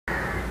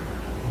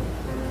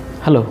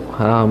Hello,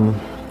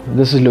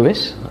 this is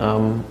Louis.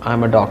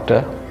 I'm a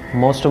doctor.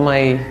 Most of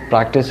my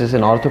practice is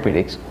in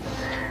orthopedics.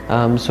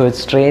 So it's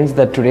strange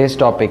that today's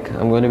topic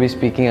I'm going to be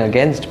speaking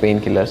against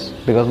painkillers,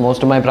 because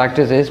most of my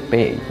practice is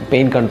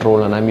pain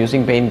control, and I'm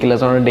using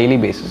painkillers on a daily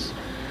basis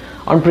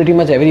on pretty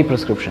much every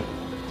prescription.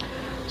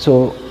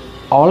 So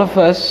all of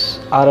us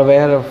are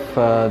aware of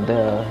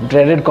the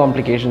dreaded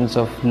complications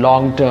of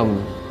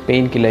long-term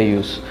painkiller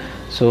use.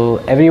 So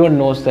everyone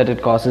knows that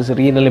it causes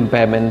renal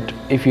impairment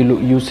if you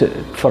use it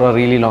for a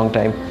really long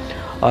time,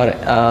 or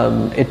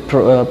it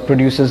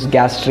produces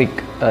gastric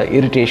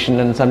irritation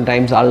and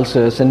sometimes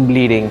ulcers and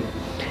bleeding,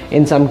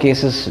 in some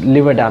cases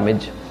liver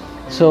damage.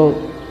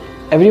 So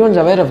everyone's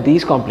aware of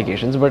these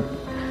complications, but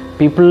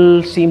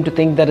people seem to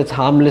think that it's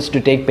harmless to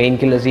take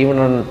painkillers even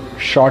on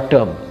short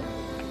term.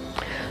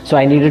 So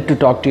I needed to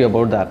talk to you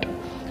about that.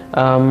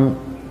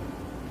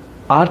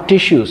 Our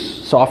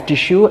tissues, soft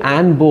tissue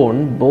and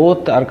bone,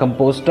 both are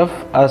composed of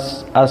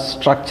a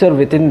structure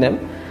within them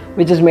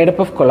which is made up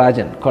of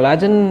collagen.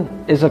 Collagen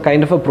is a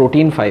kind of a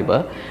protein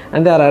fiber,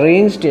 and they are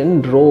arranged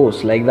in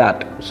rows like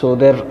that. So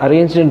they're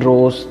arranged in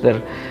rows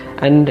there,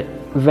 and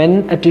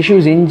when a tissue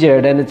is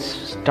injured and it's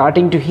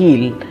starting to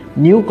heal,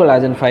 new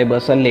collagen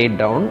fibers are laid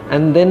down,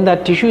 and then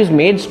that tissue is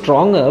made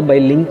stronger by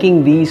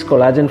linking these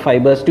collagen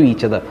fibers to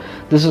each other.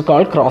 This is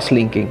called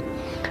cross-linking.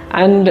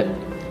 And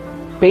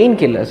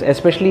painkillers,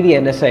 especially the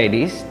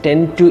NSAIDs,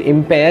 tend to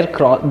impair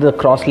the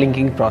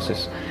cross-linking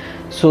process.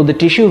 So the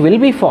tissue will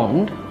be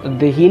formed,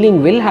 the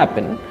healing will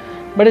happen,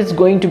 but it's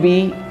going to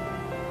be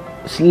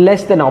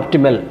less than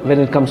optimal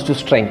when it comes to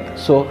strength.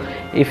 So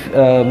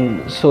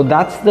so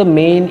that's the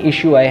main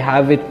issue I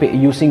have with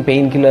using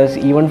painkillers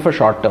even for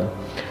short term.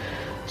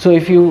 So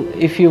if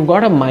you've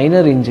got a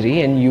minor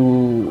injury and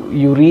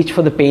you reach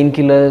for the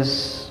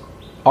painkillers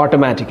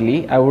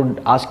automatically, I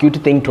would ask you to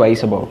think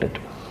twice about it.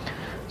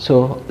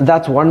 So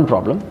that's one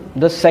problem.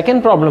 The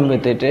second problem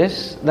with it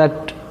is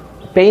that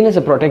pain is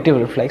a protective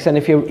reflex, and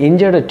if you've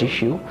injured a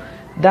tissue,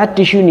 that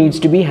tissue needs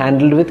to be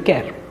handled with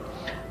care.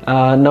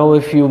 Now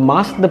if you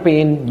mask the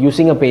pain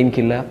using a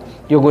painkiller,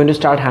 you're going to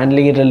start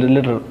handling it a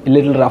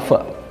little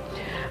rougher,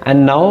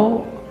 and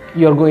now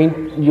you're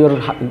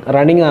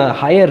running a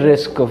higher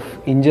risk of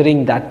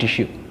injuring that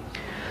tissue.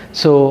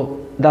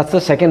 So that's the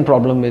second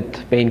problem with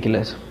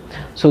painkillers.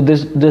 So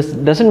this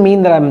doesn't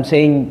mean that I'm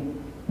saying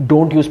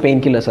don't use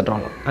painkillers at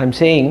all. I'm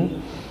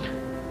saying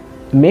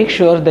make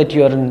sure that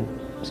you're in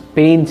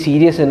pain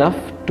serious enough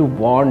to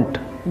want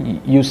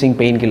using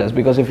painkillers,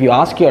 because if you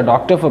ask your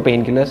doctor for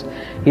painkillers,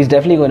 he's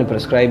definitely going to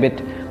prescribe it,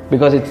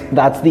 because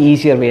that's the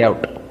easier way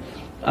out,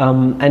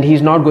 and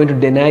he's not going to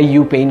deny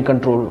you pain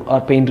control or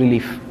pain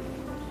relief.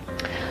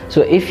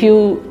 So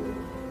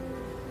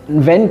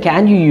when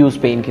can you use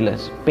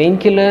painkillers?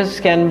 Painkillers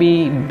can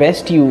be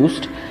best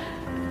used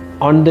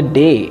on the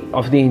day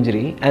of the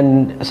injury,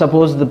 and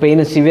suppose the pain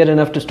is severe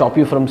enough to stop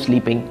you from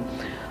sleeping,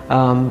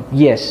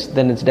 yes,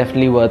 then it's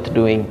definitely worth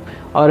doing.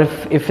 Or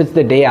if it's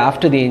the day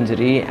after the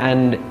injury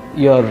and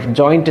your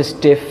joint is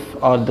stiff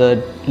or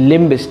the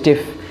limb is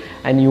stiff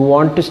and you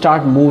want to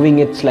start moving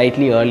it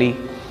slightly early,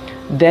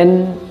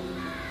 then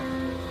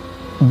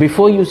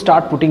before you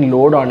start putting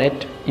load on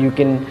it, you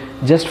can,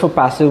 just for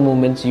passive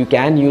movements, you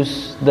can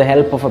use the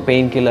help of a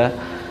painkiller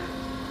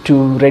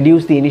to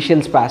reduce the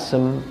initial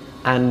spasm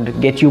and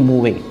get you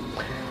moving.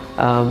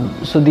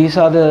 So these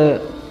are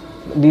the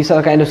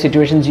kind of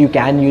situations you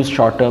can use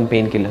short-term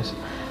painkillers.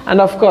 And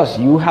of course,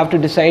 you have to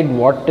decide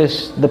what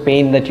is the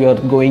pain that you're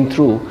going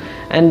through,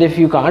 and if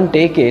you can't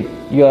take it,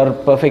 you're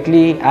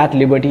perfectly at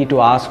liberty to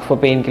ask for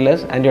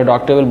painkillers, and your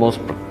doctor will most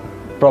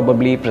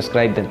probably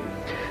prescribe them.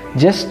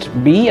 Just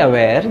be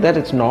aware that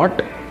it's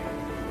not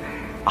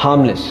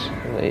harmless.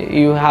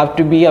 You have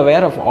to be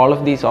aware of all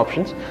of these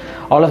options,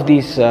 all of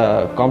these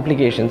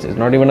complications. It's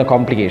not even a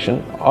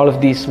complication, all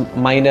of these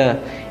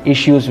minor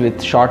issues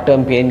with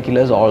short-term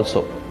painkillers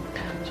also.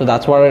 So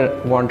that's what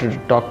I wanted to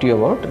talk to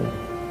you about.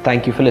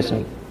 Thank you for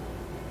listening.